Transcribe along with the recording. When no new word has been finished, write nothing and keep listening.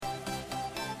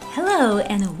Hello,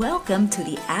 and welcome to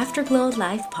the Afterglow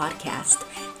Life podcast,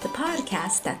 the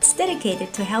podcast that's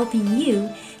dedicated to helping you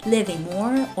live a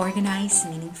more organized,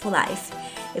 meaningful life.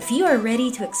 If you are ready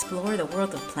to explore the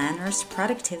world of planners,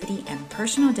 productivity, and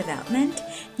personal development,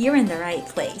 you're in the right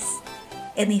place.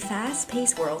 In a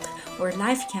fast-paced world where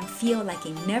life can feel like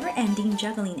a never-ending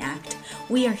juggling act,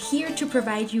 we are here to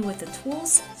provide you with the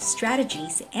tools,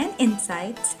 strategies, and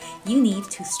insights you need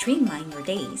to streamline your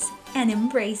days and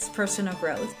embrace personal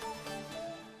growth.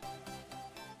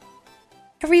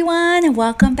 Everyone,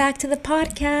 welcome back to the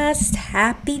podcast.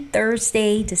 Happy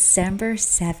Thursday, December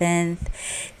 7th.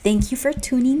 Thank you for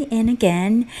tuning in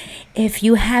again. If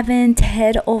you haven't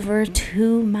head over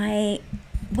to my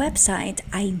website,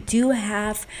 I do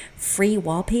have free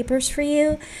wallpapers for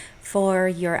you for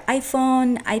your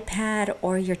iPhone, iPad,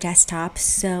 or your desktop.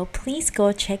 So please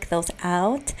go check those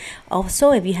out.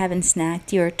 Also, if you haven't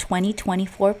snagged your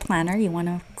 2024 planner, you want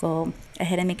to go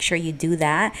ahead and make sure you do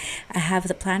that. I have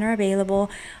the planner available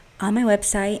on my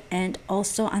website and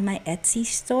also on my Etsy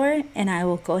store, and I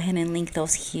will go ahead and link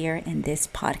those here in this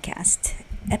podcast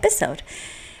episode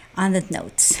on the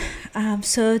notes.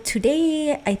 So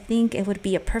today I think it would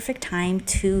be a perfect time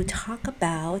to talk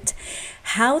about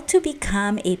how to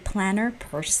become a planner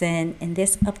person in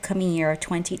this upcoming year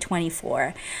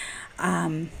 2024.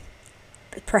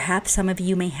 Perhaps some of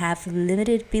you may have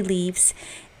limited beliefs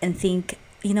and think,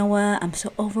 you know what, I'm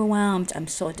so overwhelmed, I'm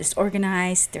so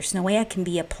disorganized, there's no way I can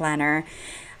be a planner.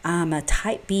 I'm a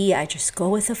type B, I just go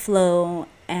with the flow,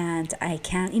 and I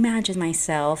can't imagine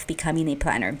myself becoming a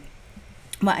planner.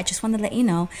 Well, I just want to let you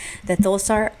know that those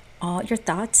are all your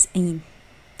thoughts and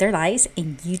they're lies,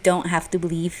 and you don't have to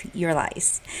believe your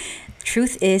lies.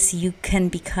 Truth is, you can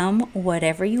become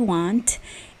whatever you want,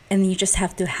 and you just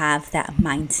have to have that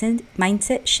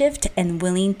mindset shift and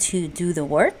willing to do the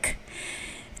work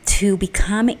to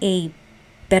become a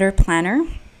better planner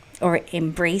or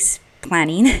embrace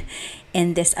planning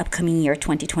in this upcoming year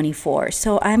 2024.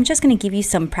 So I'm just going to give you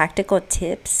some practical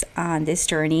tips on this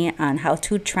journey on how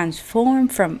to transform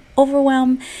from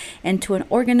overwhelm into an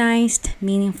organized,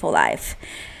 meaningful life.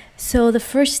 So the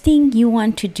first thing you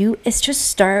want to do is just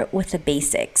start with the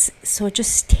basics. So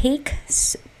just take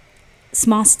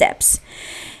small steps.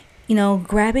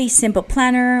 Grab a simple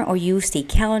planner or use the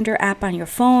calendar app on your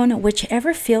phone,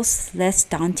 whichever feels less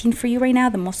daunting for you right now.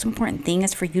 The most important thing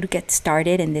is for you to get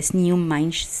started in this new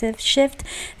mindset shift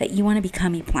that you want to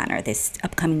become a planner this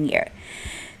upcoming year.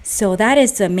 So that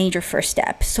is the major first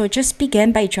step. So just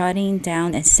begin by jotting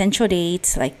down essential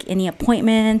dates like any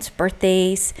appointments,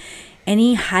 birthdays,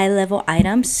 any high-level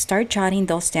items. Start jotting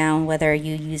those down, whether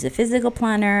you use a physical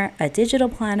planner, a digital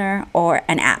planner, or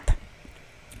an app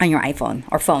on your iPhone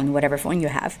or phone, whatever phone you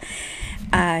have.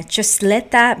 Just let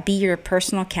that be your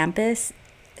personal compass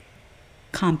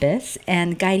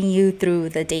and guiding you through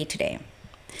the day-to-day.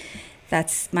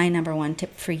 That's my number one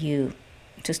tip for you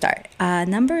to start.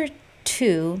 Number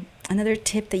two, another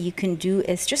tip that you can do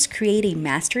is just create a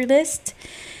master list.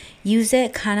 Use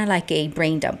it kind of like a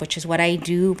brain dump, which is what I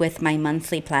do with my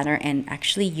monthly planner. And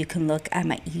actually, you can look at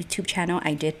my YouTube channel.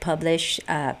 I did publish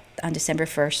on December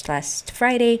 1st, last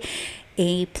Friday,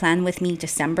 a Plan With Me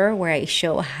December, where I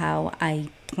show how I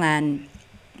plan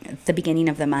the beginning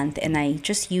of the month. And I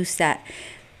just use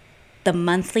the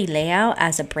monthly layout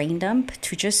as a brain dump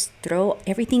to just throw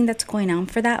everything that's going on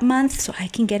for that month so I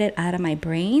can get it out of my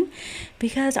brain,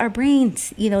 because our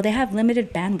brains, they have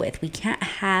limited bandwidth. We can't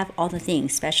have all the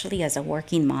things, especially as a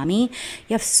working mommy.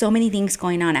 You have so many things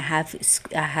going on. I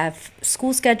have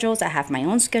school schedules. I have my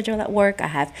own schedule at work. I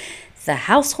have the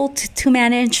household to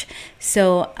manage.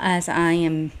 So as I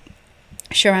am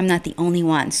sure I'm not the only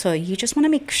one. So you just want to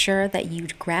make sure that you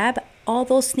grab all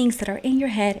those things that are in your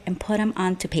head and put them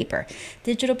onto paper,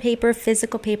 digital paper,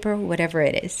 physical paper, whatever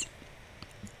it is,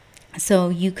 so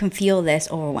you can feel less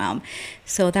overwhelmed.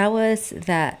 So that was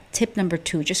that tip number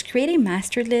two. Just create a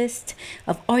master list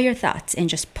of all your thoughts and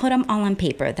just put them all on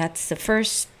paper. That's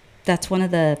one of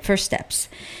the first steps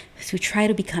to try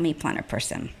to become a planner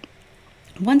person.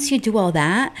 Once you do all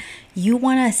that, you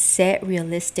want to set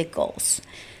realistic goals.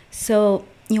 So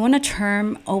you want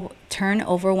to turn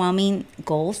overwhelming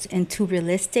goals into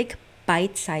realistic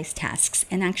bite-sized tasks.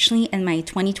 And actually, in my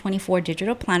 2024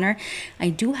 digital planner, I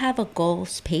do have a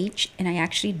goals page, and I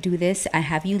actually do this. I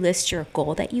have you list your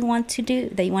goal that you want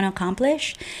to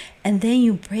accomplish, and then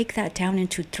you break that down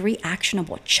into 3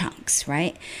 actionable chunks,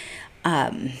 right?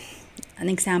 An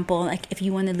example, like if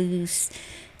you want to lose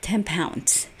 10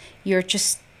 pounds, you're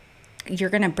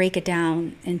going to break it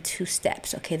down in 2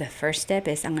 steps. Okay, the first step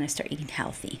is I'm going to start eating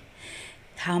healthy.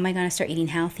 How am I going to start eating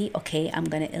healthy? Okay, I'm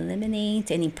going to eliminate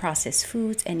any processed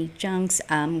foods, any junks.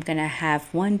 I'm going to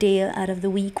have one day out of the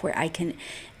week where I can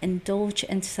indulge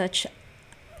in such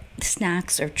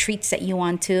snacks or treats that you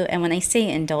want to. And when I say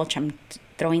indulge, I'm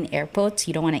throwing air quotes.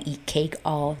 You don't want to eat cake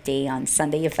all day on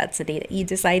Sunday if that's the day that you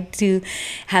decide to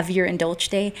have your indulge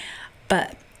day.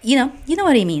 But you know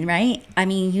what I mean, right? I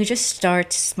mean, you just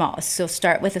start small. So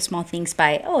start with the small things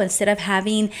by, instead of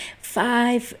having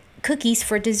 5 cookies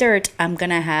for dessert, I'm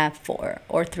gonna have 4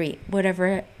 or 3,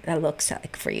 whatever that looks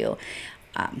like for you.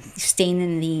 Staying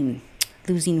in the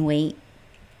losing weight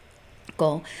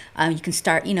goal, you can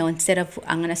start, instead of,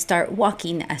 I'm going to start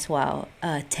walking as well,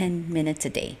 10 minutes a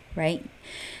day, right?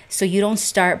 So you don't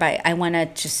start by,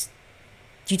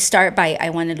 you start by,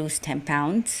 I want to lose 10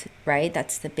 pounds, right?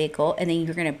 That's the big goal. And then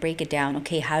you're going to break it down.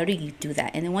 Okay, how do you do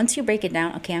that? And then once you break it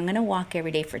down, okay, I'm going to walk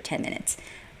every day for 10 minutes.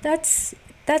 That's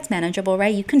manageable,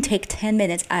 right? You can take 10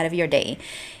 minutes out of your day.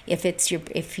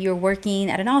 If you're working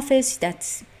at an office,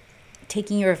 that's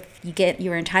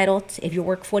you're entitled, if you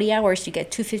work 40 hours, you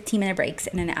get 2 15-minute breaks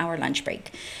and an hour lunch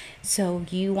break. So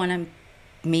you want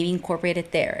to maybe incorporate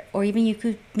it there, or even you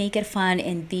could make it fun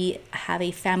and have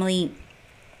a family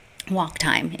walk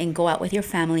time and go out with your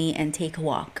family and take a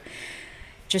walk.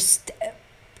 Just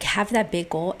have that big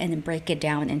goal and then break it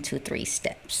down into 3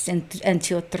 steps,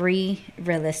 into 3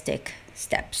 realistic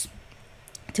steps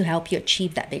to help you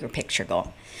achieve that bigger picture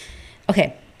goal.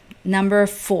 Okay, number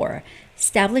 4,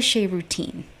 establish a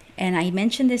routine. And I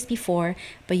mentioned this before,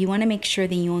 but you want to make sure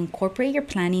that you incorporate your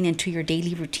planning into your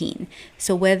daily routine.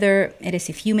 So whether it is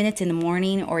a few minutes in the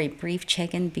morning or a brief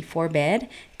check-in before bed,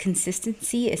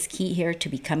 consistency is key here to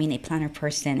becoming a planner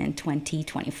person in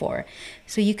 2024.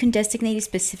 So you can designate a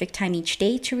specific time each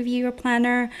day to review your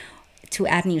planner, to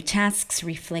add new tasks,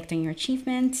 reflect on your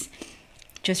achievements.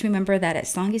 Just remember that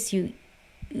as long as you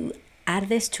add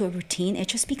this to a routine, it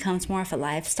just becomes more of a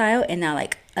lifestyle and not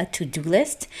like a to-do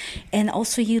list. And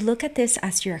also you look at this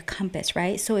as your compass,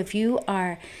 right? So if you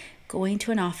are going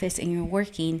to an office and you're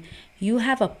working, you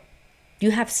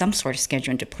have some sort of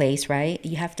schedule into place, right?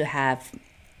 You have to have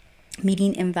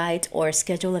meeting invites or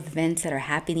schedule of events that are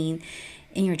happening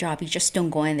in your job. You just don't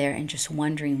go in there and just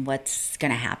wondering what's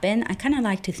going to happen. I kind of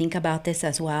like to think about this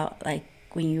as well, like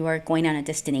when you are going on a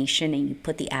destination and you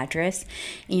put the address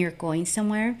and you're going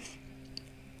somewhere.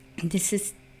 This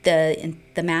is the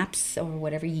maps or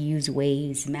whatever you use,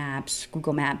 Waze, Maps,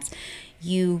 Google Maps.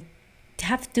 You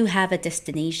have to have a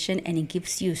destination and it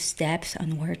gives you steps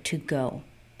on where to go.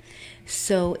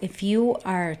 So if you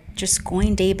are just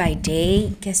going day by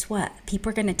day, guess what?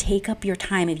 People are going to take up your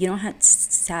time. If you don't have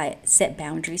set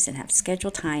boundaries and have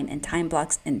scheduled time and time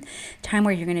blocks and time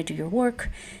where you're going to do your work,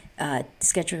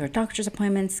 schedule your doctor's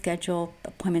appointments, schedule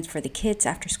appointments for the kids,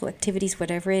 after school activities,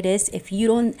 whatever it is. If you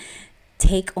don't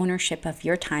take ownership of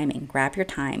your time and grab your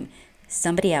time,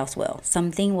 somebody else will.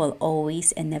 Something will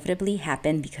always inevitably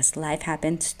happen because life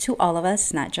happens to all of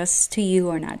us, not just to you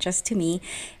or not just to me.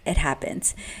 It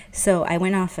happens. So I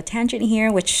went off a tangent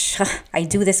here, which I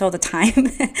do this all the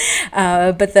time.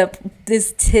 But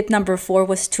this tip number 4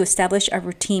 was to establish a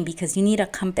routine, because you need a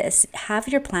compass. Have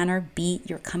your planner be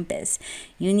your compass.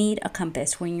 You need a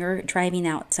compass when you're driving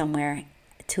out somewhere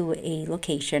to a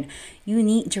location. You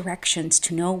need directions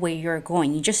to know where you're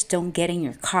going. You just don't get in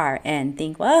your car and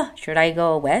think, well, should I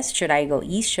go west? Should I go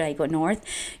east? Should I go north?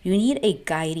 You need a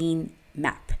guiding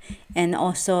map. And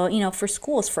also, for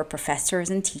schools, for professors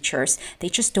and teachers, they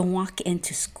just don't walk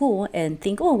into school and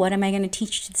think, oh, what am I going to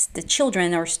teach the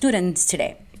children or students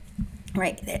today?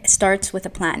 Right? It starts with a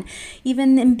plan.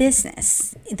 Even in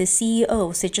business, the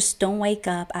CEOs, they just don't wake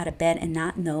up out of bed and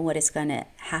not know what is going to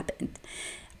happen.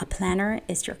 A planner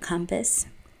is your compass.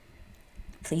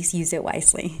 Please use it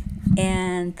wisely.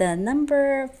 And the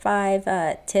number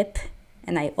 5 tip,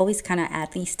 and I always kind of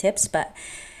add these tips, but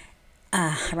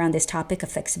around this topic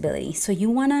of flexibility. So you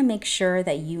want to make sure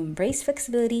that you embrace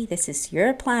flexibility. This is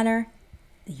your planner,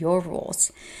 your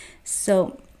rules.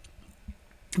 So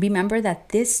remember that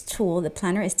this tool, the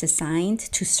planner, is designed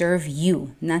to serve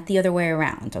you, not the other way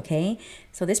around, okay?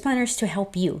 So this planner is to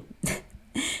help you,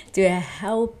 to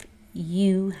help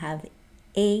you have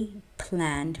a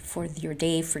plan for your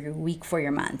day, for your week, for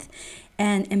your month,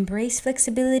 and embrace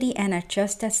flexibility and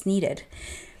adjust as needed.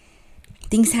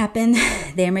 Things happen.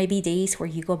 There may be days where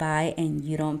you go by and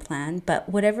you don't plan, but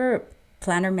whatever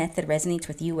planner method resonates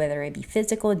with you, whether it be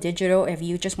physical, digital, if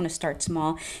you just want to start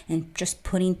small and just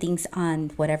putting things on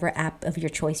whatever app of your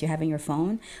choice you have in your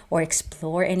phone, or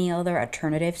explore any other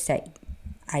alternatives that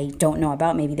I don't know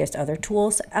about. Maybe there's other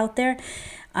tools out there.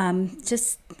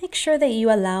 Just make sure that you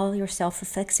allow yourself for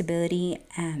flexibility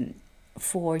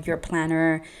for your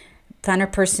planner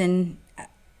person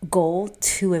goal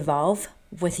to evolve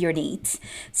with your needs.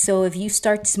 So if you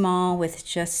start small with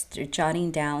just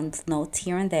jotting down notes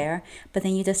here and there, but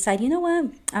then you decide, you know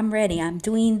what, I'm ready. I'm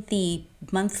doing the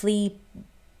monthly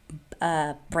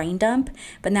brain dump,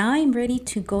 but now I'm ready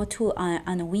to go to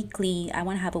on a weekly. I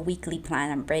want to have a weekly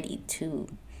plan. I'm ready to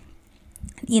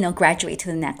graduate to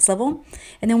the next level.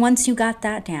 And then once you got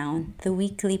that down, the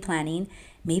weekly planning,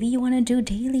 maybe you want to do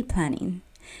daily planning.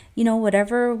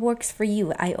 Whatever works for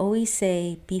you. I always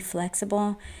say be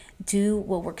flexible, do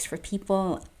what works for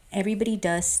people. Everybody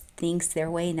does things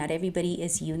their way. Not everybody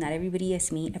is you, not everybody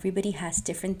is me. Everybody has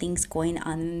different things going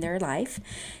on in their life,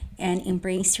 and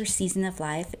embrace your season of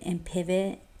life and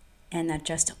pivot and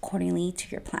adjust accordingly to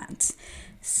your plans.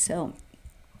 So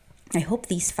I hope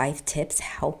these 5 tips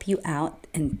help you out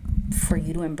and for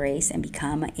you to embrace and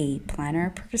become a planner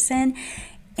person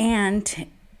and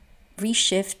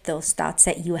reshift those thoughts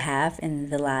that you have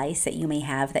and the lies that you may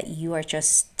have that you are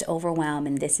just overwhelmed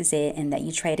and this is it and that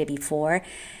you tried it before.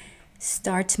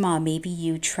 Start small. Maybe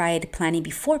you tried planning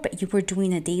before, but you were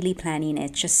doing a daily planning.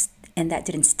 And that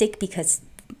didn't stick because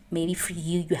maybe for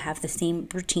you have the same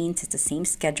routines, it's the same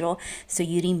schedule, so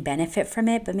you didn't benefit from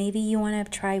it. But maybe you want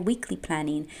to try weekly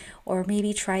planning or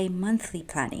maybe try monthly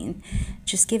planning.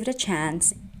 Just give it a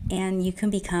chance and you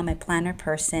can become a planner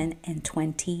person in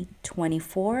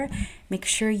 2024. Make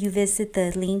sure you visit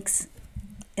the links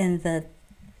that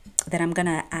I'm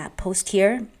gonna post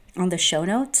here on the show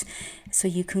notes, so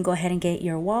you can go ahead and get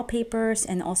your wallpapers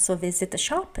and also visit the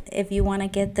shop if you want to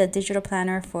get the digital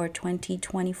planner for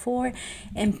 2024.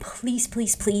 And please,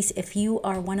 please, please, if you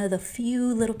are one of the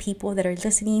few little people that are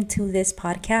listening to this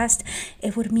podcast,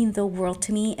 it would mean the world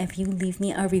to me if you leave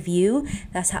me a review.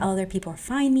 That's how other people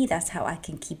find me. That's how I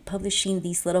can keep publishing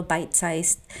these little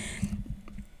bite-sized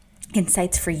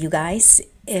insights for you guys.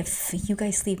 If you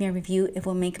guys leave me a review, it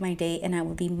will make my day and I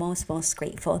will be most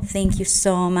grateful. Thank you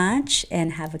so much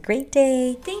and have a great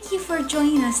day. Thank you for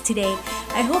joining us today.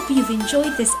 I hope you've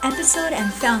enjoyed this episode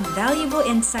and found valuable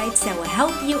insights that will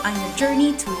help you on your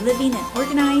journey to living an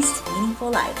organized,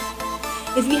 meaningful life.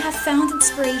 If you have found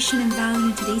inspiration and value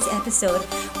in today's episode,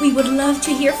 we would love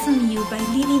to hear from you by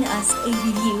leaving us a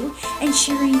review and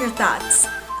sharing your thoughts.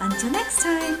 Until next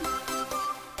time.